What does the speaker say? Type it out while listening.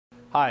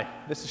Hi,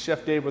 this is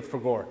Chef Dave with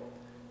FAGOR.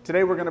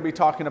 Today we're going to be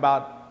talking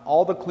about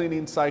all the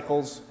cleaning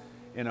cycles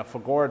in a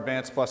FAGOR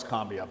Advanced Plus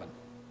Combi oven.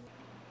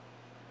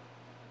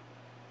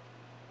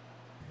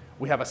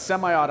 We have a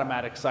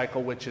semi-automatic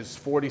cycle, which is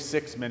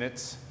 46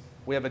 minutes.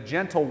 We have a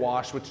gentle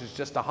wash, which is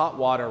just a hot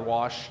water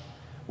wash,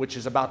 which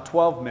is about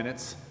 12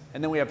 minutes.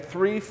 And then we have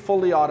 3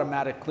 fully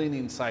automatic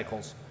cleaning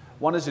cycles.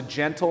 One is a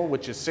gentle,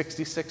 which is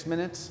 66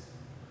 minutes.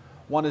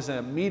 One is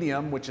a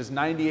medium, which is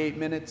 98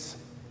 minutes.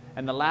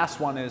 And the last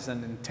one is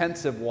an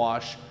intensive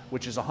wash,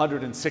 which is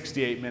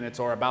 168 minutes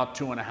or about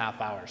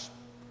 2.5 hours.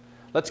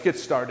 Let's get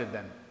started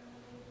then.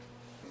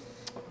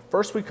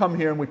 First we come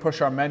here and we push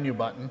our menu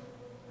button,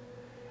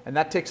 and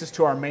that takes us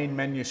to our main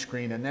menu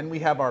screen. And then we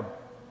have our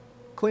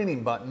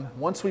cleaning button.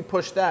 Once we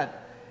push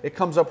that, it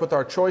comes up with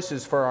our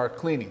choices for our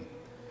cleaning.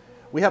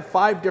 We have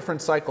 5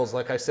 different cycles,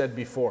 like I said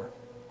before.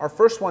 Our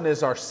first one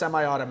is our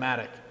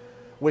semi-automatic,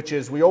 which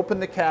is we open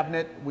the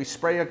cabinet, we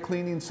spray a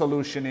cleaning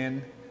solution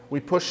in, we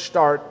push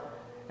start,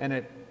 and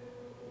it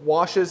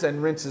washes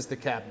and rinses the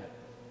cabinet.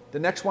 The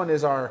next one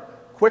is our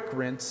quick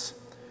rinse,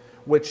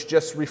 which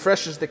just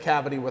refreshes the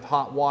cavity with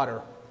hot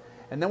water.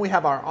 And then we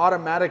have our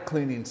automatic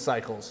cleaning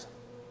cycles.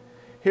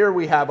 Here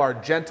we have our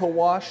gentle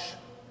wash,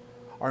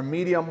 our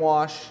medium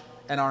wash,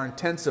 and our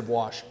intensive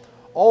wash.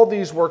 All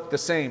these work the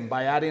same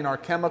by adding our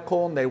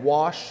chemical, and they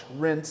wash,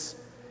 rinse,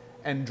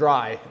 and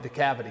dry the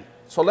cavity.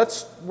 So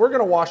we're going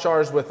to wash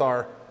ours with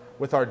our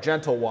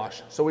gentle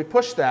wash. So we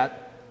push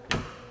that.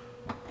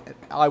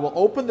 I will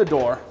open the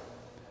door,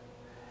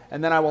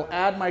 and then I will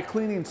add my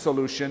cleaning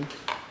solution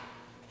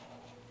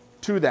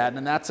to that,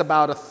 and that's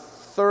about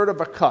 1/3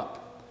 of a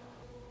cup.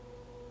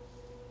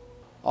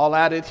 I'll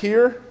add it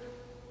here.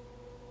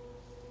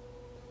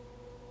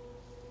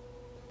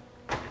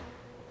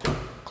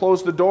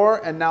 Close the door,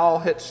 and now I'll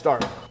hit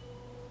start.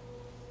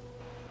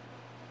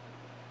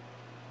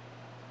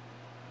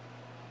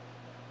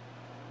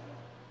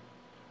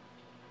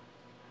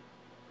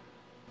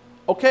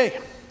 Okay,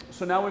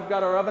 so now we've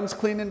got our ovens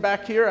cleaning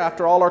back here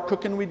after all our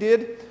cooking we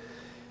did,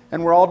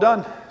 and we're all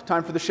done.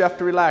 Time for the chef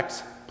to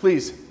relax.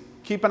 Please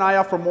keep an eye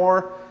out for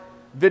more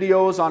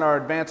videos on our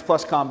Advanced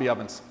Plus Combi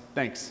ovens.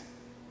 Thanks.